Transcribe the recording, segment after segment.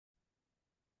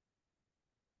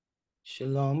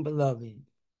Shalom, beloved.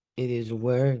 It is a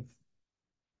word.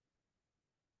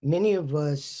 Many of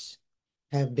us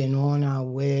have been on our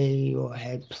way or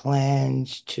had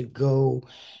plans to go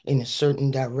in a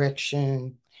certain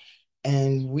direction,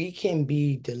 and we can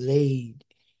be delayed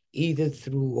either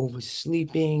through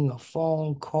oversleeping, a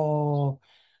phone call,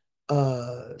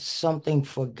 something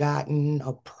forgotten,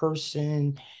 a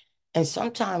person. And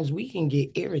sometimes we can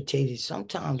get irritated.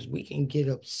 Sometimes we can get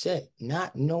upset,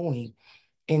 not knowing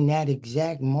in that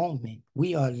exact moment,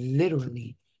 we are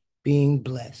literally being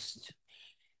blessed.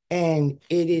 And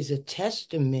it is a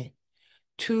testament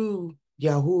to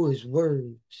Yahuwah's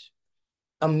words.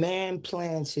 A man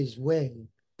plans his way,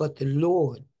 but the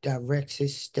Lord directs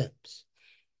his steps.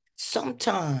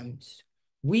 Sometimes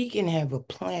we can have a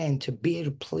plan to be at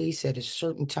a place at a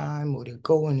certain time or to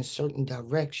go in a certain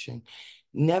direction,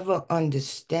 never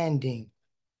understanding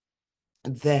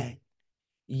that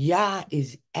Yah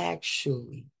is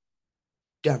actually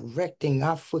directing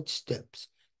our footsteps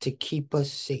to keep us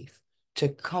safe, to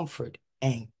comfort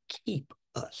and keep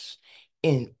us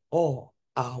in all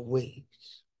our ways.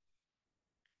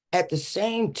 At the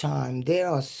same time, there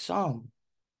are some,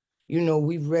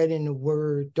 we've read in the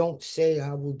word, don't say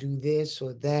I will do this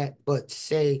or that, but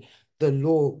say the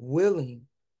Lord willing,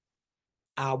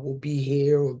 I will be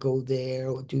here or go there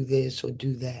or do this or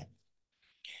do that.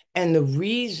 And the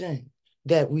reason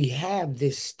that we have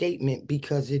this statement,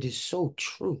 because it is so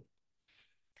true.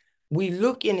 We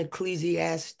look in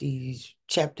Ecclesiastes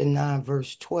chapter 9,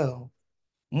 verse 12.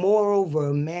 Moreover,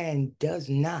 a man does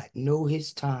not know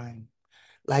his time,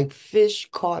 like fish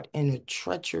caught in a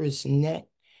treacherous net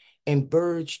and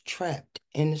birds trapped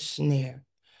in a snare.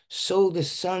 So the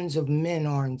sons of men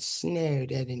are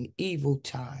ensnared at an evil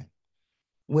time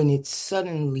when it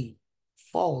suddenly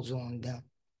falls on them.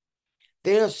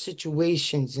 There are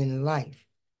situations in life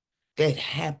that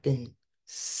happen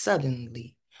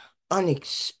suddenly,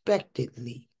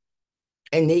 unexpectedly,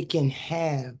 and they can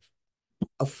have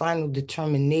a final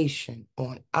determination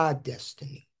on our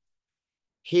destiny.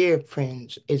 Here,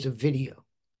 friends, is a video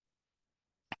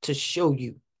to show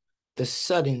you the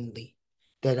suddenly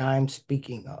that I'm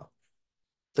speaking of.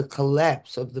 The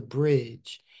collapse of the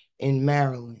bridge in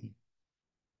Maryland.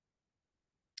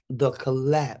 The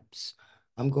collapse.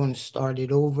 I'm going to start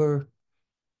it over.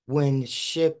 When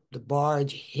the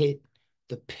barge hit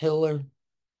the pillar,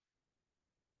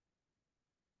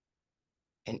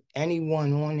 and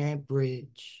anyone on that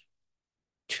bridge.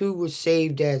 2 were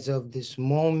saved as of this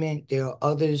moment. There are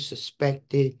others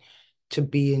suspected to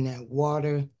be in that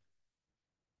water.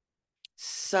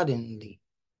 Suddenly,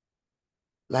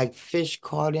 like fish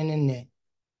caught in a net,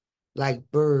 like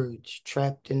birds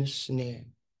trapped in a snare,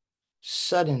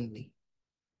 suddenly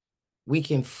we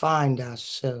can find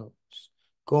ourselves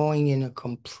going in a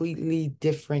completely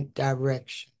different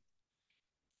direction,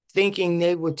 thinking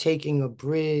they were taking a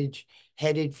bridge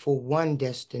headed for one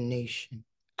destination,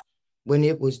 when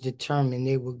it was determined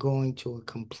they were going to a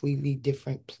completely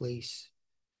different place.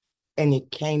 And it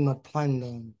came upon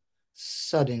them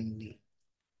suddenly.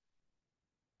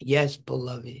 Yes,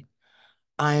 beloved,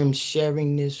 I am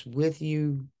sharing this with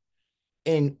you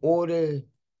in order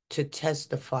to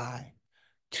testify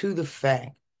to the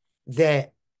fact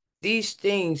that these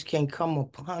things can come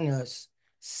upon us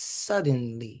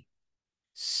suddenly,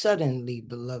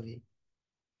 beloved.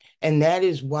 And that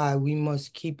is why we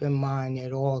must keep in mind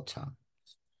at all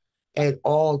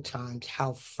times,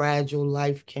 how fragile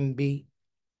life can be,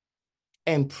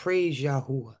 and praise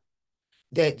Yahuwah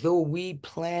that though we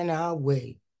plan our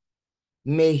way,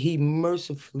 may he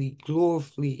mercifully,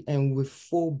 gloriously, and with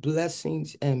full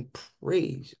blessings and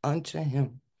praise unto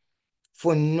him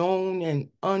for known and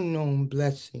unknown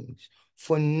blessings,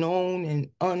 for known and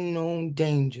unknown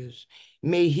dangers.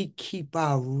 May he keep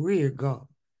our rear guard.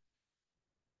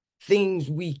 Things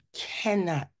we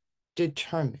cannot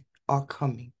determine are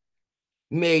coming.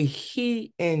 May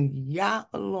he and Yah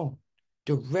alone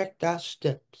direct our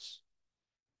steps,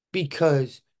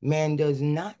 because man does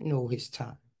not know his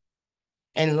time.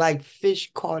 And like fish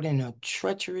caught in a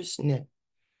treacherous net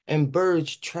and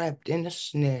birds trapped in a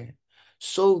snare,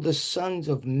 so the sons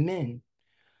of men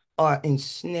are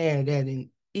ensnared at an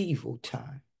evil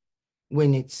time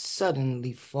when it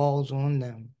suddenly falls on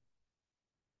them.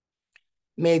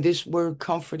 May this word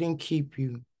comfort and keep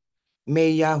you.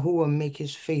 May Yahuwah make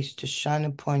his face to shine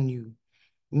upon you.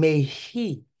 May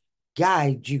he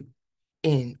guide you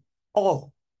in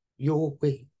all your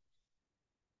ways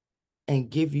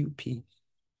and give you peace.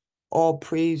 All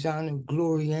praise, honor,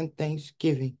 glory, and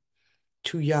thanksgiving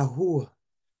to Yahuwah,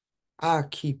 our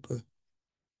keeper,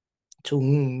 to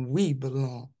whom we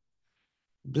belong.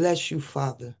 Bless you,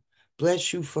 Father.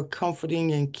 Bless you for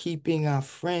comforting and keeping our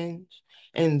friends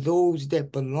and those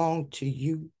that belong to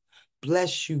you.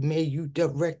 Bless you. May you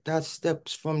direct our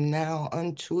steps from now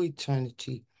unto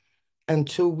eternity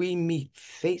until we meet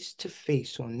face to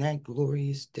face on that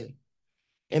glorious day.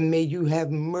 And may you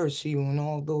have mercy on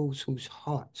all those whose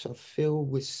hearts are filled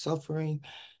with suffering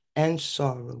and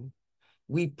sorrow.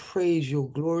 We praise your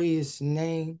glorious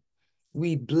name.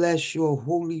 We bless your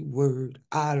holy word,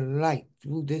 our light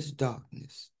through this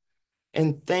darkness.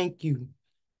 And thank you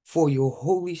for your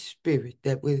Holy Spirit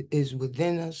that is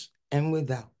within us and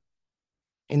without.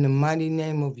 In the mighty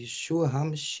name of Yeshua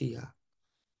HaMashiach,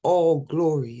 all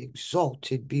glory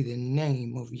exalted be the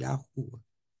name of Yahuwah.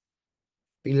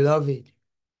 Beloved,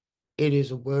 it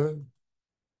is a word.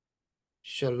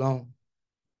 Shalom.